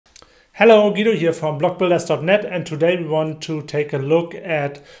Hello, Guido here from blockbuilders.net, and today we want to take a look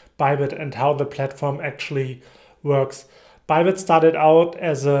at Bybit and how the platform actually works. Bybit started out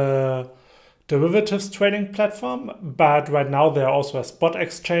as a derivatives trading platform, but right now they're also a spot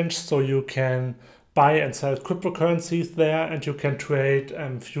exchange, so you can buy and sell cryptocurrencies there, and you can trade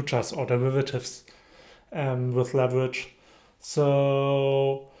futures or derivatives with leverage.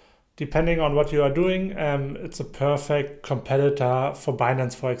 So depending on what you are doing, it's a perfect competitor for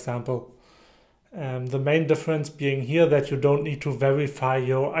Binance, for example. The main difference being here that you don't need to verify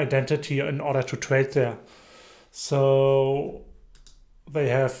your identity in order to trade there. So they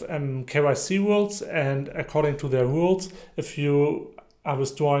have KYC rules, and according to their rules, if you are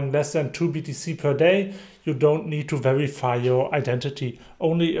withdrawing less than 2 BTC per day, you don't need to verify your identity.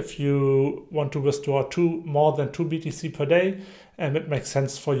 Only if you want to withdraw more than 2 BTC per day, it makes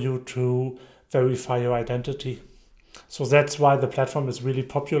sense for you to verify your identity. So that's why the platform is really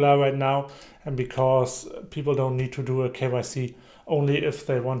popular right now, and because people don't need to do a KYC only if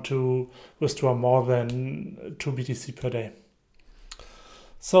they want to withdraw more than 2 BTC per day.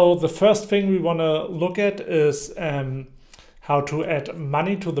 So the first thing we want to look at is how to add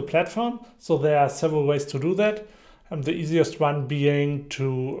money to the platform. So there are several ways to do that. The easiest one being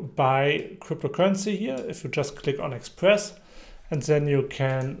to buy cryptocurrency here. If you just click on Express, and then you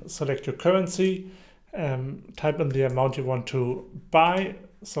can select your currency, type in the amount you want to buy,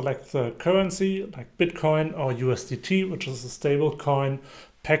 select the currency like Bitcoin or USDT, which is a stable coin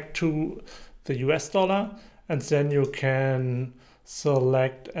pegged to the US dollar. And then you can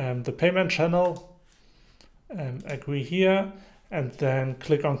select the payment channel, agree here, and then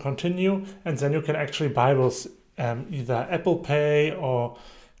click on continue. And then you can actually buy with either Apple Pay or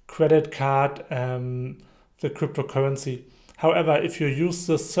credit card the cryptocurrency. However, if you use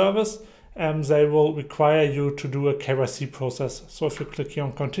this service, they will require you to do a KYC process. So if you click here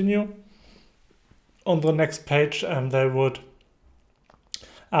on continue, on the next page, they would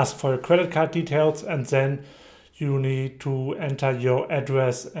ask for your credit card details, and then you need to enter your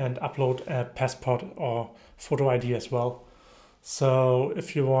address and upload a passport or photo ID as well. So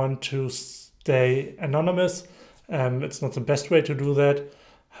if you want to stay anonymous, it's not the best way to do that.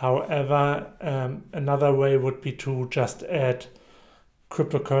 However, another way would be to just add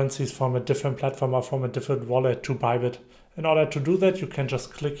cryptocurrencies from a different platform or from a different wallet to Bybit. In order to do that, you can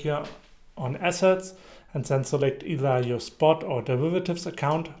just click here on assets and then select either your spot or derivatives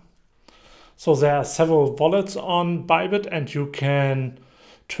account. So there are several wallets on Bybit, and you can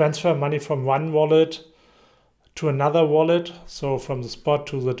transfer money from one wallet to another wallet. So from the spot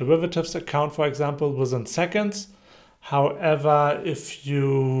to the derivatives account, for example, within seconds. However, if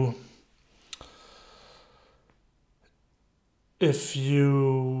you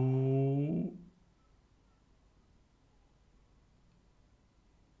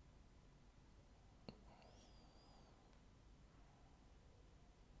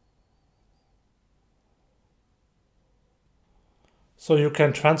so you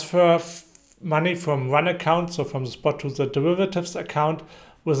can transfer money from one account, so from the spot to the derivatives account,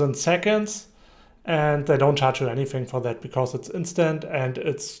 within seconds. And they don't charge you anything for that because it's instant and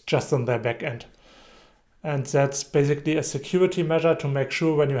it's just in their backend. And that's basically a security measure to make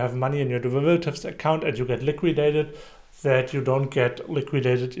sure when you have money in your derivatives account and you get liquidated, that you don't get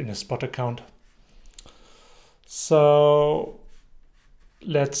liquidated in a spot account. So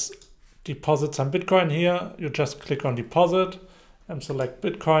let's deposit some Bitcoin here. You just click on deposit and select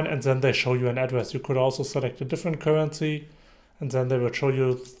Bitcoin, and then they show you an address. You could also select a different currency, and then they will show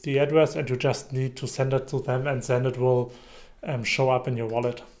you the address, and you just need to send it to them, and then it will show up in your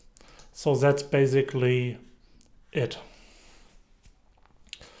wallet. So that's basically it.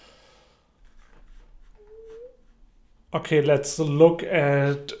 Okay, let's look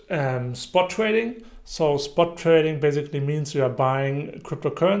at spot trading. So spot trading basically means you are buying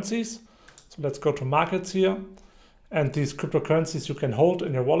cryptocurrencies. So let's go to markets here. And these cryptocurrencies you can hold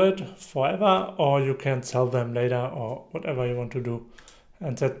in your wallet forever, or you can sell them later, or whatever you want to do.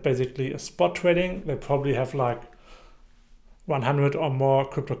 And that's basically a spot trading. They probably have like 100 or more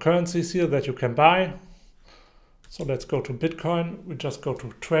cryptocurrencies here that you can buy. So let's go to Bitcoin. We just go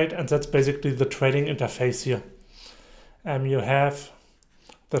to trade, and that's basically the trading interface here. You have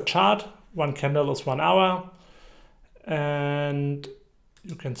the chart. One candle is 1 hour, and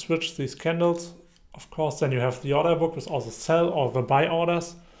you can switch these candles. Of course, then you have the order book with all the sell or the buy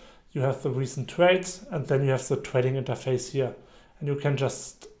orders. You have the recent trades, and then you have the trading interface here. And you can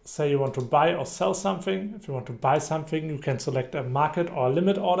just say you want to buy or sell something. If you want to buy something, you can select a market or a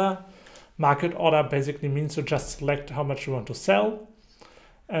limit order. Market order basically means you just select how much you want to sell.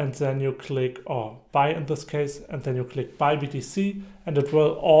 And then you click, or buy in this case, and then you click buy BTC, and it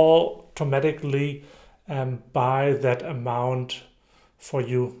will all automatically buy that amount for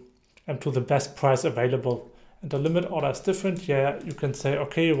you and to the best price available. And the limit order is different. Yeah, you can say,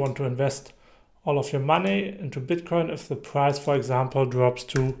 okay, you want to invest all of your money into Bitcoin if the price, for example, drops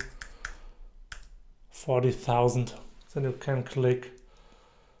to 40,000. Then you can click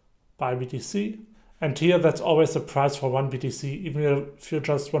buy BTC. And here that's always the price for 1 BTC. Even if you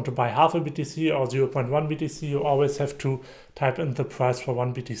just want to buy half a BTC or 0.1 BTC, you always have to type in the price for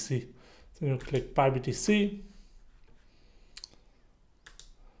 1 BTC. Then you click buy BTC.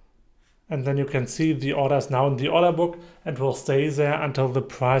 And then you can see the order is now in the order book and will stay there until the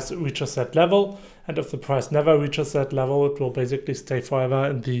price reaches that level. And if the price never reaches that level, it will basically stay forever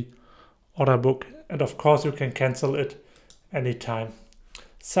in the order book. And of course, you can cancel it anytime.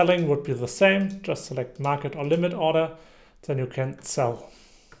 Selling would be the same. Just select market or limit order. Then you can sell.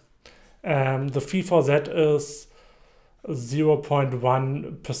 The fee for that is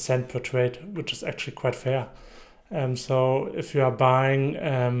 0.1% per trade, which is actually quite fair. So if you are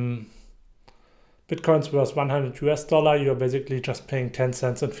buying Bitcoins worth $100, you're basically just paying 10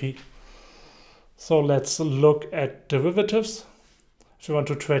 cents in fee. So let's look at derivatives. If you want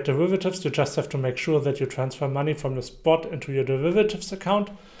to trade derivatives, you just have to make sure that you transfer money from the spot into your derivatives account.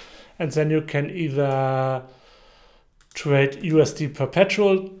 And then you can either trade USD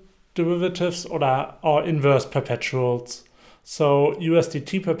perpetual derivatives or inverse perpetuals. So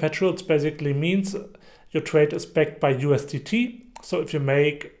USDT perpetuals basically means your trade is backed by USDT. So if you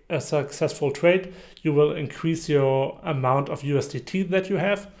make a successful trade, you will increase your amount of USDT that you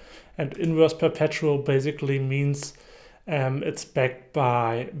have. And inverse perpetual basically means it's backed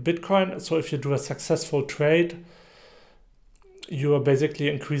by Bitcoin. So if you do a successful trade, you are basically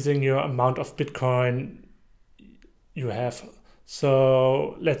increasing your amount of Bitcoin you have.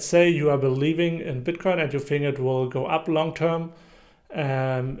 So let's say you are believing in Bitcoin and you think it will go up long term.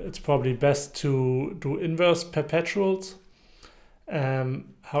 It's probably best to do inverse perpetuals.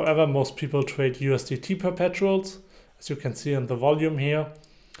 However, most people trade USDT perpetuals, as you can see in the volume here,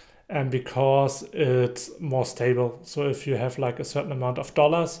 and because it's more stable. So if you have like a certain amount of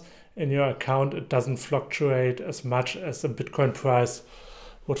dollars in your account, it doesn't fluctuate as much as the Bitcoin price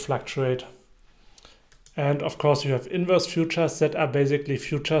would fluctuate. And of course, you have inverse futures that are basically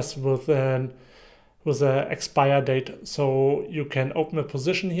futures with an expire date. So you can open a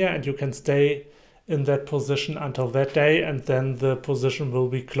position here and you can stay in that position until that day, and then the position will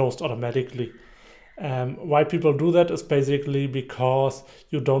be closed automatically. Why people do that is basically because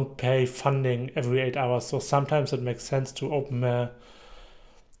you don't pay funding every 8 hours. So sometimes it makes sense to open a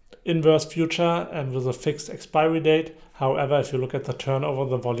inverse future and with a fixed expiry date. However, if you look at the turnover,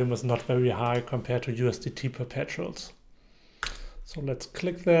 the volume is not very high compared to USDT perpetuals. So let's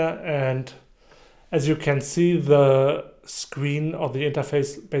click there, and as you can see, the screen or the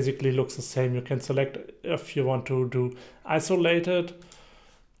interface basically looks the same. You can select if you want to do isolated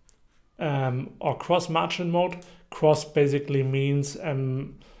or cross margin mode. Cross basically means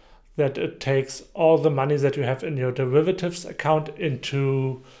that it takes all the money that you have in your derivatives account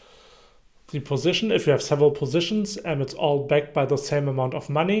into the position. If you have several positions, it's all backed by the same amount of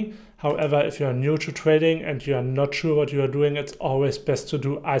money. However, if you are new to trading and you are not sure what you are doing, it's always best to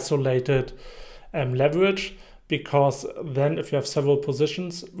do isolated leverage, because then if you have several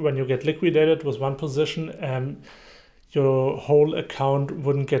positions, when you get liquidated with one position, your whole account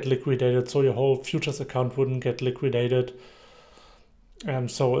wouldn't get liquidated. So your whole futures account wouldn't get liquidated.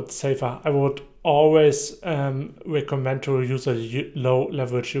 So it's safer. I would always recommend to use a low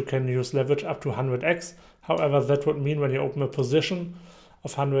leverage. You can use leverage up to 100x. However, that would mean when you open a position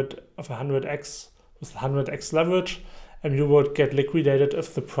of 100x with 100x leverage, you would get liquidated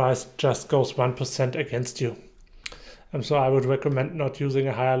if the price just goes 1% against you. So I would recommend not using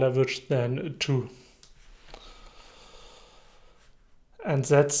a higher leverage than 2. And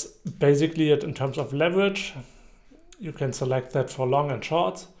that's basically it in terms of leverage. You can select that for long and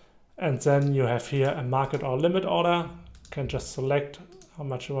short. And then you have here a market or limit order. You can just select how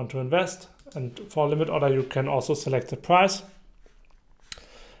much you want to invest. And for limit order, you can also select the price.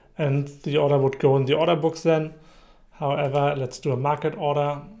 And the order would go in the order books then. However, let's do a market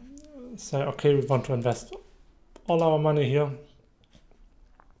order. Say, okay, we want to invest all our money here.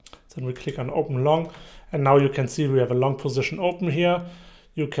 Then we click on open long. And now you can see we have a long position open here.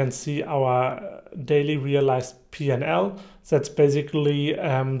 You can see our daily realized P&L. That's basically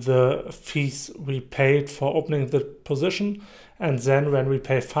the fees we paid for opening the position. And then when we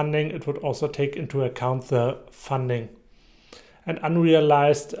pay funding, it would also take into account the funding. And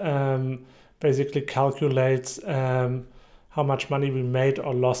unrealized basically calculates how much money we made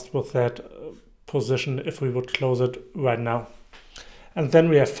or lost with that position if we would close it right now. And then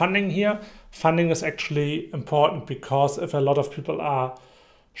we have funding here. Funding is actually important because if a lot of people are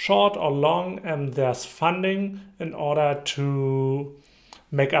short or long, there's funding in order to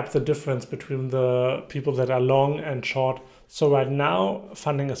make up the difference between the people that are long and short. So right now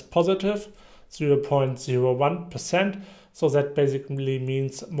funding is positive, 0.01%. So that basically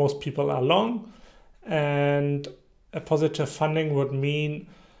means most people are long, and a positive funding would mean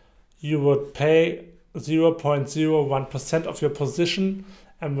you would pay 0.01% of your position,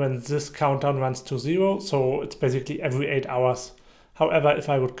 and when this countdown runs to 0, so it's basically every 8 hours. However, if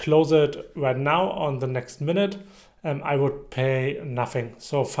I would close it right now on the next minute, I would pay nothing.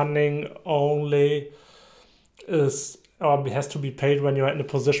 So funding only is or has to be paid when you are in a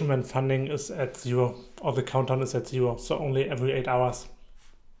position when funding is at 0 or the countdown is at 0. So only every 8 hours.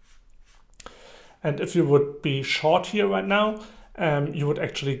 And if you would be short here right now, you would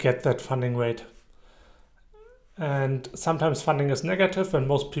actually get that funding rate. And sometimes funding is negative when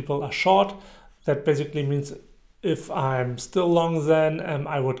most people are short. That basically means if I'm still long, then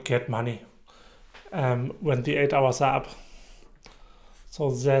I would get money when the 8 hours are up. So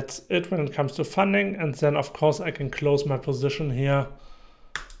that's it when it comes to funding. And then of course I can close my position here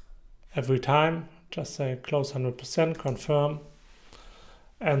every time. Just say close 100%, confirm.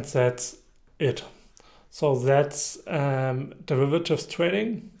 And that's it. So that's derivatives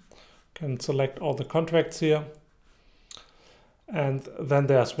trading. Can select all the contracts here. And then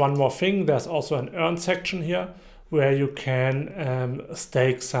there's one more thing. There's also an earn section here where you can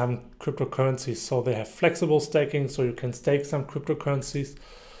stake some cryptocurrencies. So they have flexible staking, so you can stake some cryptocurrencies,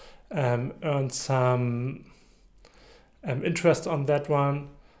 earn some interest on that one.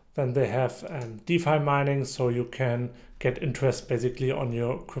 Then they have DeFi mining, so you can get interest basically on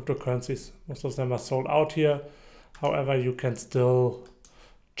your cryptocurrencies. Most of them are sold out here. However, you can still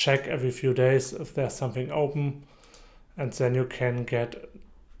check every few days if there's something open, and then you can get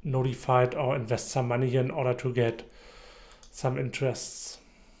notified or invest some money here in order to get some interests.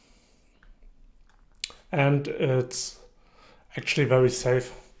 And it's actually very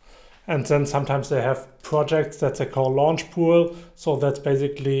safe. And then sometimes they have projects that they call launch pool. So that's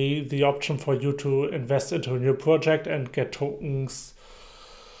basically the option for you to invest into a new project and get tokens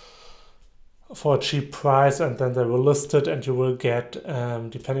for a cheap price, and then they will list it, and you will get,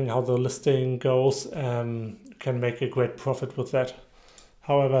 depending how the listing goes, can make a great profit with that.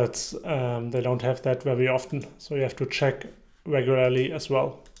 However, it's they don't have that very often, so you have to check regularly as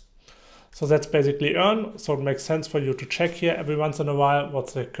well. So that's basically Earn. So it makes sense for you to check here every once in a while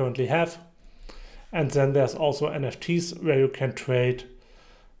what they currently have. And then there's also NFTs where you can trade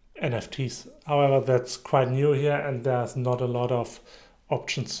NFTs. However, that's quite new here and there's not a lot of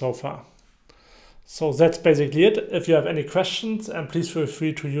options so far. So that's basically it. If you have any questions, please feel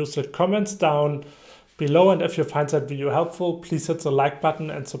free to use the comments down below. And if you find that video helpful, please hit the like button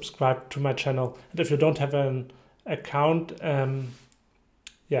and subscribe to my channel. And if you don't have an account,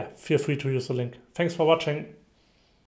 feel free to use the link. Thanks for watching.